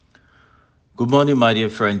Good morning, my dear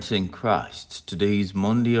friends in Christ. Today is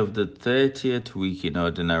Monday of the 30th week in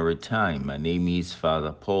Ordinary Time. My name is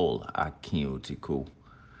Fada Paul Akinotiko.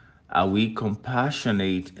 Are we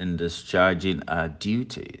compassionate in discharging our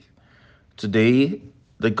duties? Today,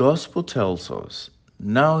 the Gospel tells us,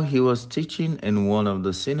 now he was teaching in one of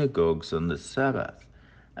the synagogues on the Sabbath,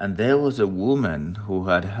 and there was a woman who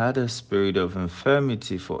had had a spirit of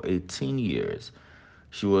infirmity for 18 years.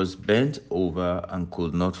 She was bent over and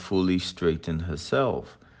could not fully straighten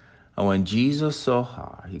herself. And when Jesus saw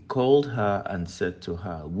her, he called her and said to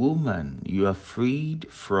her, Woman, you are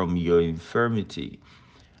freed from your infirmity.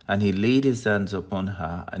 And he laid his hands upon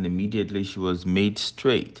her, and immediately she was made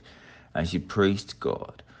straight, and she praised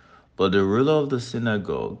God. But the ruler of the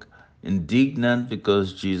synagogue, indignant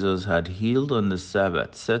because Jesus had healed on the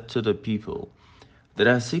Sabbath, said to the people,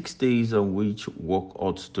 there are 6 days on which work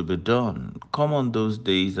ought to be done. Come on those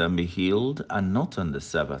days and be healed, and not on the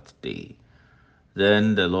Sabbath day.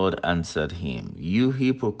 Then the Lord answered him, You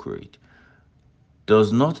hypocrite,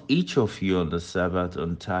 does not each of you on the Sabbath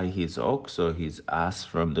untie his ox or his ass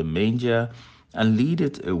from the manger and lead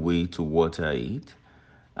it away to water it?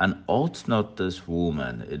 And ought not this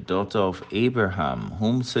woman, a daughter of Abraham,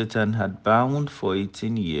 whom Satan had bound for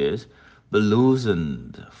 18 years, be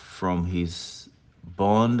loosened from his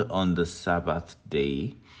bond on the Sabbath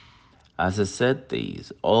day? As he said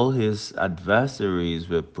this, all his adversaries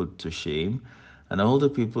were put to shame, and all the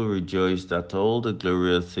people rejoiced at all the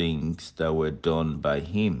glorious things that were done by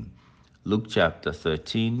him. Luke chapter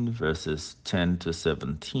 13, verses 10 to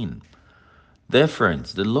 17. Dear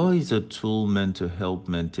friends, the law is a tool meant to help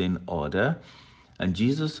maintain order, and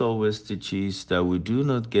Jesus always teaches that we do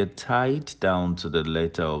not get tied down to the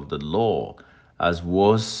letter of the law, as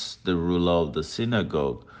was the ruler of the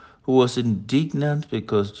synagogue, who was indignant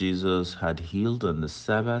because Jesus had healed on the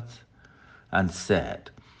Sabbath and said,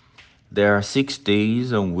 there are 6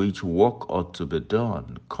 days on which work ought to be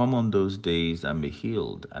done. Come on those days and be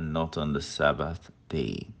healed, and not on the Sabbath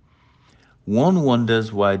day. One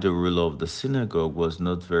wonders why the ruler of the synagogue was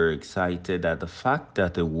not very excited at the fact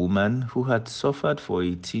that a woman who had suffered for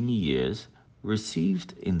 18 years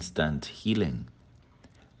received instant healing.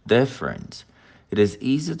 Dear friends, it is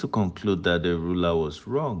easy to conclude that the ruler was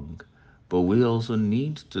wrong, but we also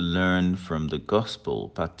need to learn from the gospel,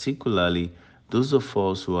 particularly those of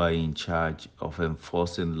us who are in charge of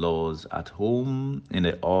enforcing laws at home, in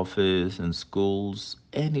the office, in schools,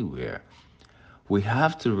 anywhere. We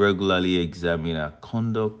have to regularly examine our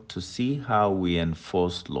conduct to see how we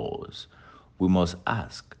enforce laws. We must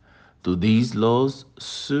ask, do these laws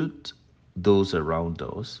suit those around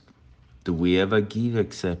us? Do we ever give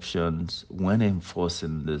exceptions when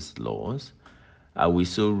enforcing these laws? Are we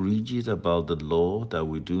so rigid about the law that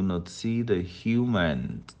we do not see the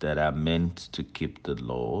humans that are meant to keep the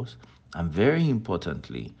laws? And very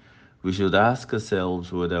importantly, we should ask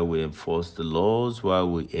ourselves whether we enforce the laws while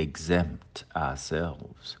we exempt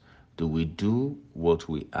ourselves. Do we do what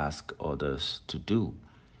we ask others to do?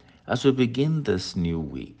 As we begin this new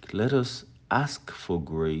week, let us ask for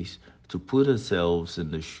grace to put ourselves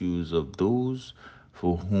in the shoes of those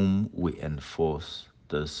for whom we enforce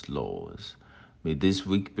these laws. May this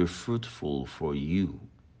week be fruitful for you.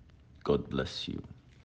 God bless you.